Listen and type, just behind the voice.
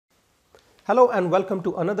Hello and welcome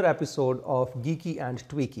to another episode of Geeky and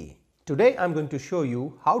Tweaky. Today I'm going to show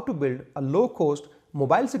you how to build a low-cost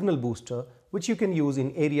mobile signal booster which you can use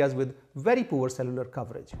in areas with very poor cellular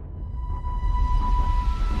coverage.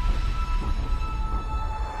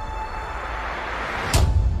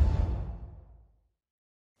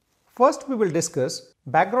 First we will discuss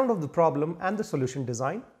background of the problem and the solution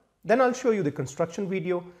design. Then I'll show you the construction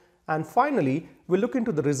video, and finally we'll look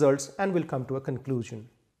into the results and we'll come to a conclusion.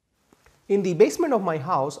 In the basement of my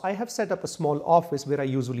house, I have set up a small office where I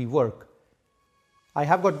usually work. I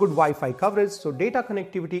have got good Wi-Fi coverage, so data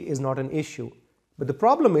connectivity is not an issue. But the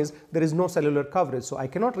problem is there is no cellular coverage, so I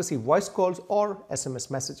cannot receive voice calls or SMS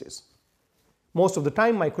messages. Most of the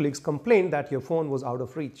time my colleagues complain that your phone was out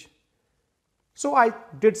of reach. So I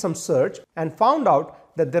did some search and found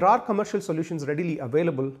out that there are commercial solutions readily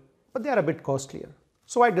available, but they are a bit costlier.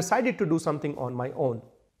 So I decided to do something on my own.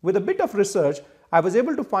 With a bit of research, I was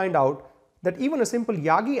able to find out that even a simple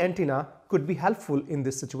Yagi antenna could be helpful in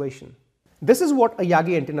this situation. This is what a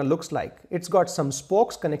Yagi antenna looks like. It's got some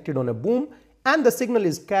spokes connected on a boom, and the signal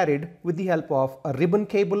is carried with the help of a ribbon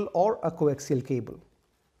cable or a coaxial cable.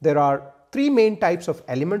 There are three main types of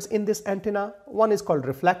elements in this antenna. One is called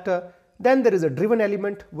reflector, then there is a driven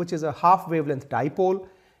element which is a half wavelength dipole,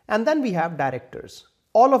 and then we have directors.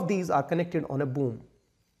 All of these are connected on a boom.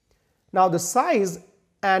 Now the size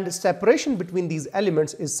and separation between these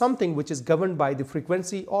elements is something which is governed by the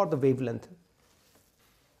frequency or the wavelength.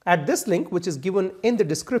 At this link, which is given in the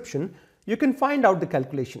description, you can find out the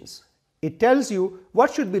calculations. It tells you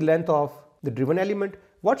what should be length of the driven element,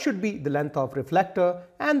 what should be the length of reflector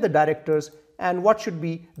and the directors, and what should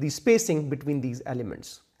be the spacing between these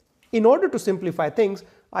elements. In order to simplify things,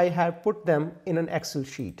 I have put them in an Excel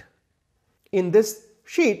sheet. In this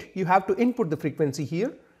sheet, you have to input the frequency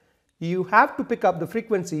here. You have to pick up the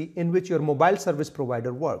frequency in which your mobile service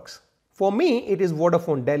provider works. For me, it is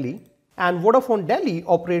Vodafone Delhi, and Vodafone Delhi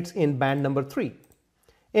operates in band number 3.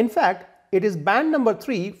 In fact, it is band number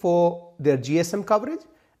 3 for their GSM coverage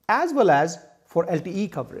as well as for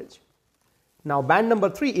LTE coverage. Now band number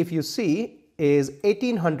 3, if you see, is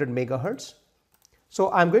 1800 megahertz.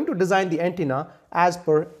 So I'm going to design the antenna as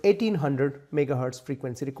per 1800 megahertz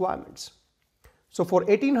frequency requirements. So for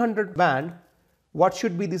 1800 band, what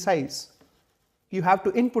should be the size? You have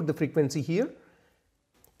to input the frequency here,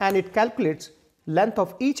 and it calculates length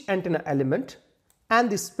of each antenna element and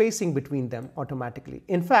the spacing between them automatically.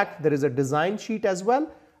 In fact, there is a design sheet as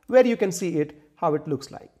well where you can see it, how it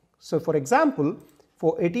looks like. So for example,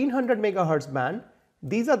 for 1800 megahertz band,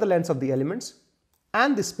 these are the lengths of the elements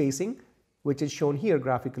and the spacing, which is shown here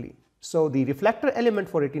graphically. So the reflector element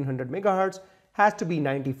for 1800 megahertz has to be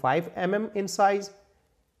 95 mm in size,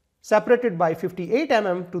 separated by 58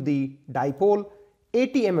 mm to the dipole,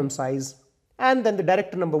 80 mm size, and then the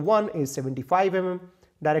director number 1 is 75 mm,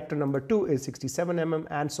 director number 2 is 67 mm,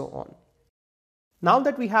 and so on. Now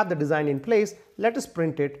that we have the design in place, let us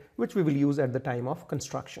print it, which we will use at the time of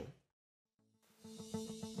construction.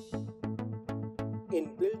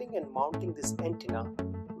 In building and mounting this antenna,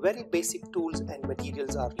 very basic tools and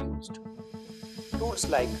materials are used. Tools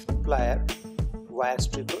like plier, wire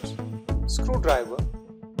strippers, screwdriver,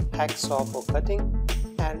 hacksaw for cutting,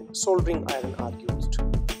 and soldering iron are used.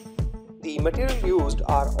 The material used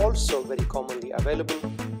are also very commonly available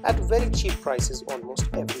at very cheap prices almost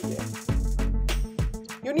everywhere.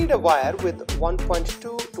 You need a wire with 1.2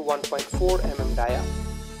 to 1.4 mm dia.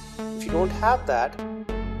 If you don't have that,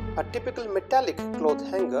 a typical metallic cloth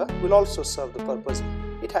hanger will also serve the purpose.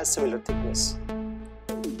 It has similar thickness.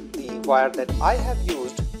 The wire that I have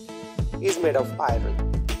used is made of iron,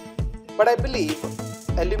 but I believe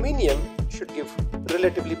aluminium should give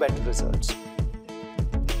relatively better results.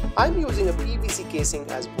 I'm using a PVC casing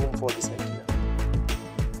as boom for this antenna.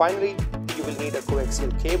 Finally, you will need a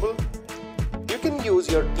coaxial cable. You can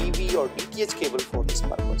use your TV or DTH cable for this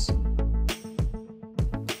purpose.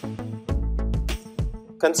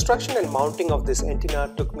 Construction and mounting of this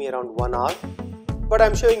antenna took me around 1 hour, but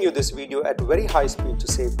I'm showing you this video at very high speed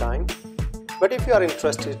to save time. But if you are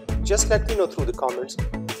interested, just let me know through the comments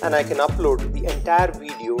and I can upload the entire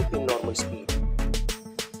video in normal speed.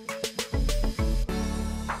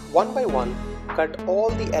 One by one, cut all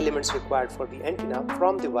the elements required for the antenna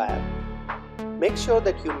from the wire. Make sure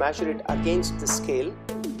that you measure it against the scale.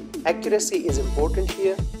 Accuracy is important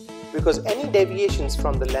here because any deviations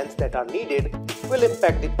from the length that are needed will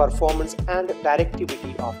impact the performance and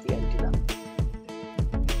directivity of the antenna.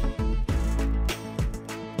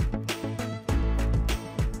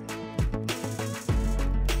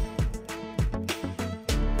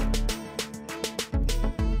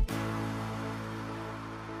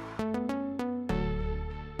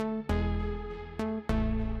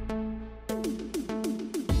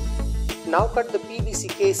 Now cut the PVC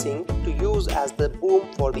casing to use as the boom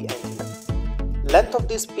for the antenna. Length of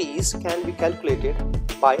this piece can be calculated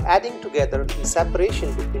by adding together the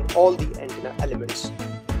separation between all the antenna elements.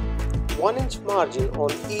 1 inch margin on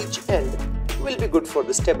each end will be good for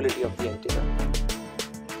the stability of the antenna.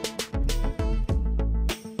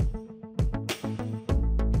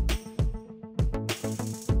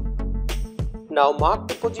 Now mark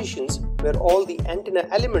the positions where all the antenna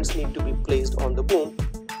elements need to be placed on the boom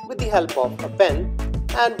with the help of a pen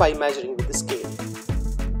and by measuring with the scale.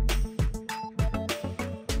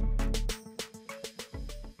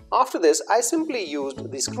 After this, I simply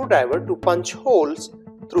used the screwdriver to punch holes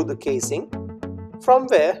through the casing from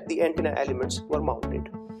where the antenna elements were mounted.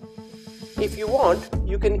 If you want,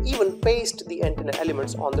 you can even paste the antenna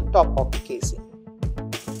elements on the top of the casing.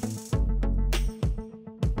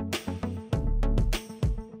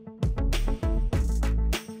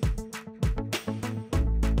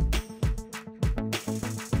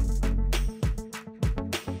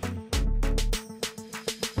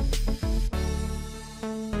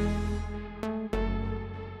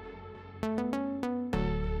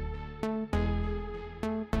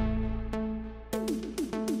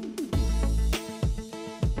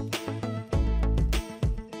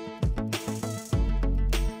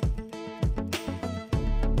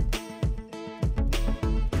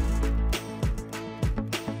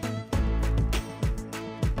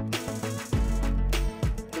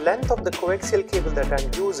 Length of the coaxial cable that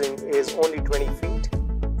I'm using is only 20 feet.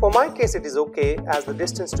 For my case it is okay as the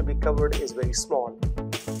distance to be covered is very small.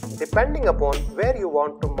 Depending upon where you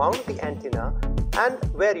want to mount the antenna and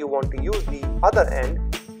where you want to use the other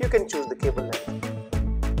end, you can choose the cable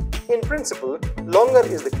length. In principle, longer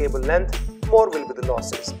is the cable length, more will be the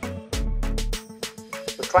losses.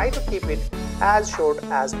 So try to keep it as short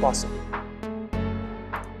as possible.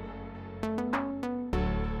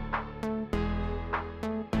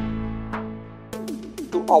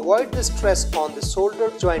 To avoid the stress on the solder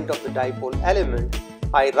joint of the dipole element,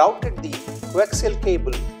 I routed the coaxial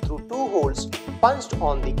cable through 2 holes punched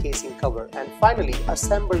on the casing cover and finally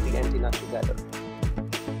assembled the antenna together.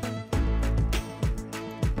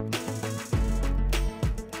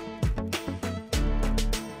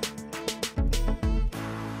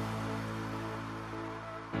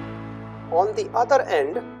 On the other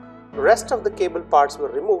end, rest of the cable parts were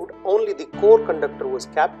removed, only the core conductor was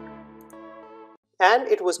kept, and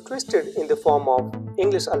it was twisted in the form of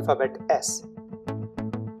English alphabet S.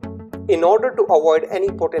 In order to avoid any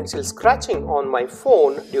potential scratching on my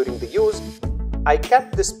phone during the use, I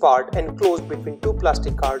kept this part enclosed between 2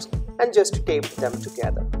 plastic cards and just taped them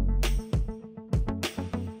together.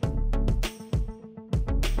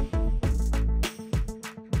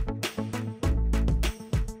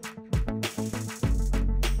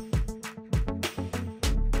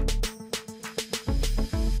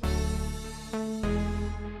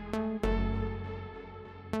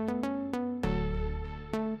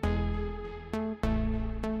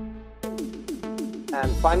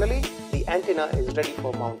 And finally, the antenna is ready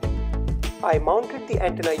for mounting. I mounted the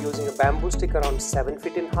antenna using a bamboo stick around 7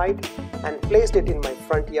 feet in height and placed it in my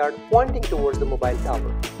front yard pointing towards the mobile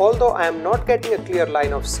tower. Although I am not getting a clear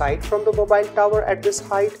line of sight from the mobile tower at this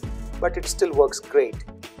height, but it still works great.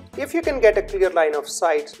 If you can get a clear line of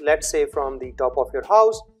sight, let's say from the top of your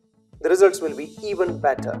house, the results will be even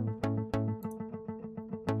better.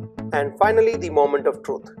 And finally, the moment of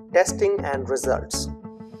truth, testing and results.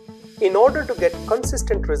 In order to get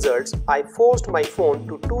consistent results, I forced my phone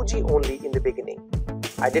to 2G only in the beginning.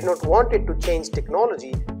 I did not want it to change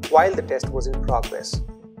technology while the test was in progress.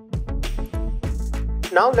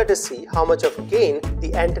 Now let us see how much of gain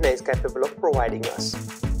the antenna is capable of providing us.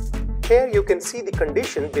 Here you can see the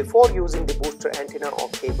condition before using the booster antenna or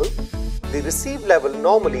cable. The receive level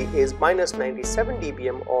normally is -97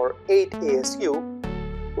 dBm or 8 ASU,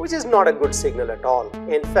 which is not a good signal at all.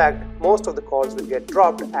 In fact, most of the calls will get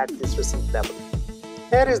dropped at this receive level.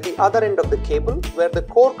 Here is the other end of the cable where the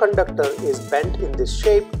core conductor is bent in this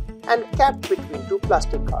shape and capped between 2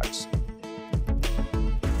 plastic cards.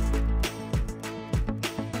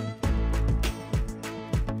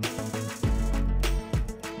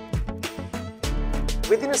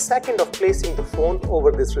 Within a second of placing the phone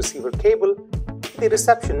over this receiver cable, the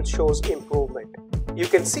reception shows improvement. You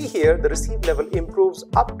can see here the receive level improves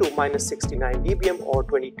up to -69 dBm or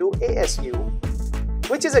 22 ASU,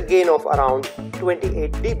 which is a gain of around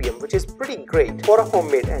 28 dBm, which is pretty great for a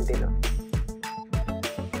homemade antenna.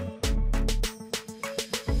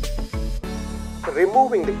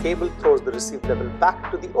 Removing the cable throws the receive level back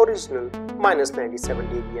to the original -97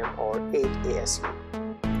 dBm or 8 ASU.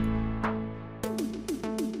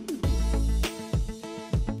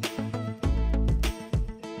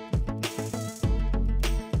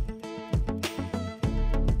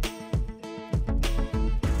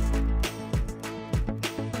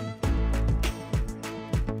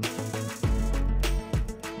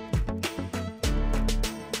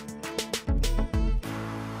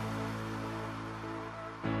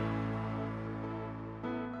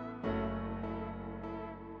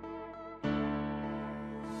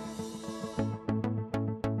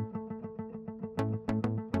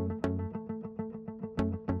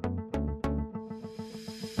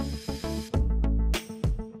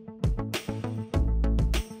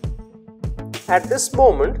 At this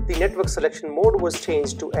moment, the network selection mode was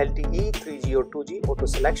changed to LTE, 3G or 2G auto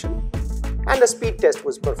selection, and a speed test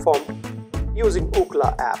was performed using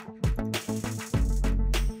Ookla app.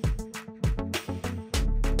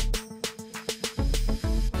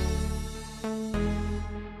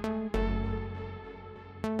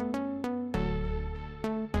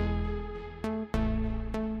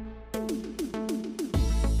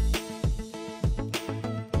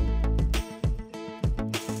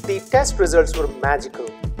 The test results were magical.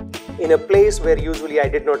 In a place where usually I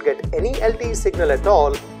did not get any LTE signal at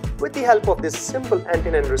all, with the help of this simple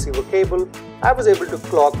antenna and receiver cable, I was able to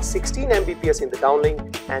clock 16 Mbps in the downlink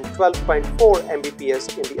and 12.4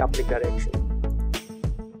 Mbps in the uplink direction.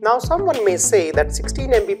 Now someone may say that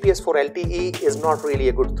 16 Mbps for LTE is not really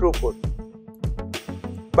a good throughput.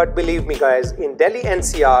 But believe me guys, in Delhi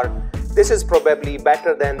NCR, this is probably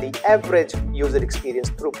better than the average user experience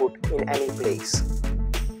throughput in any place.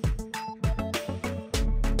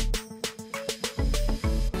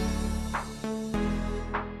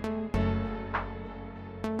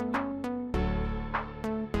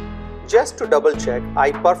 Just to double check,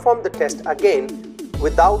 I performed the test again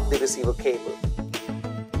without the receiver cable.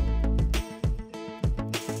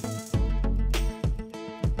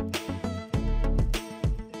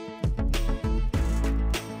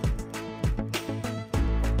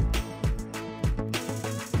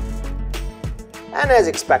 And as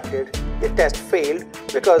expected, the test failed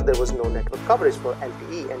because there was no network coverage for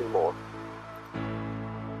LTE anymore.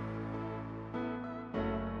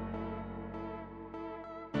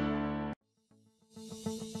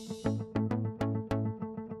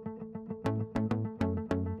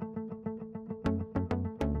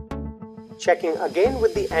 Checking again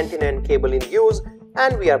with the antenna and cable in use,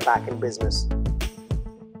 and we are back in business.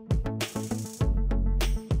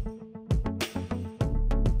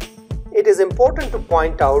 It is important to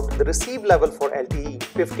point out the receive level for LTE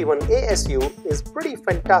 51 ASU is pretty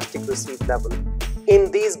fantastic receive level in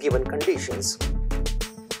these given conditions.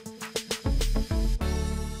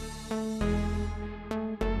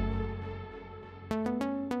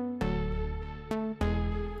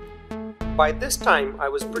 By this time, I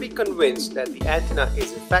was pretty convinced that the antenna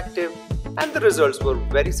is effective and the results were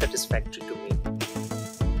very satisfactory to me.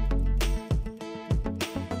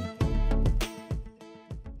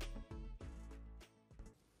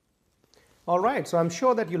 Alright, so I'm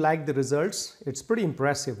sure that you like the results. It's pretty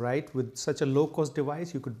impressive, right? With such a low-cost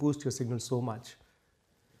device, you could boost your signal so much.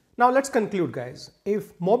 Now let's conclude, guys.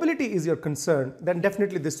 If mobility is your concern, then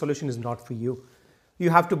definitely this solution is not for you. You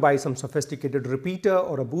have to buy some sophisticated repeater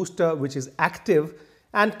or a booster which is active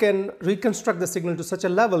and can reconstruct the signal to such a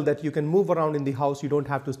level that you can move around in the house, you don't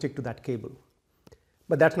have to stick to that cable.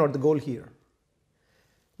 But that's not the goal here.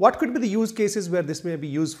 What could be the use cases where this may be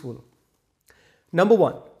useful? Number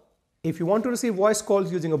one, if you want to receive voice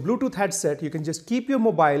calls using a Bluetooth headset, you can just keep your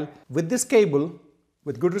mobile with this cable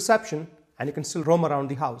with good reception and you can still roam around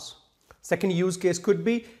the house. Second use case could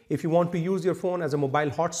be if you want to use your phone as a mobile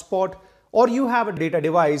hotspot, or you have a data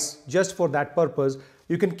device just for that purpose,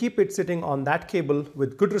 you can keep it sitting on that cable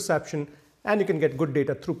with good reception and you can get good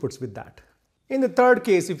data throughputs with that. In the third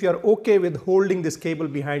case, if you are okay with holding this cable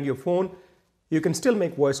behind your phone, you can still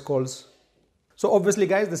make voice calls. So obviously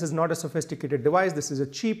guys, this is not a sophisticated device, this is a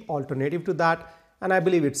cheap alternative to that, and I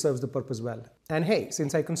believe it serves the purpose well. And hey,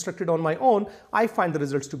 since I constructed on my own, I find the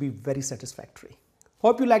results to be very satisfactory.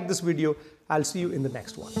 Hope you liked this video. I'll see you in the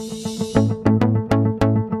next one.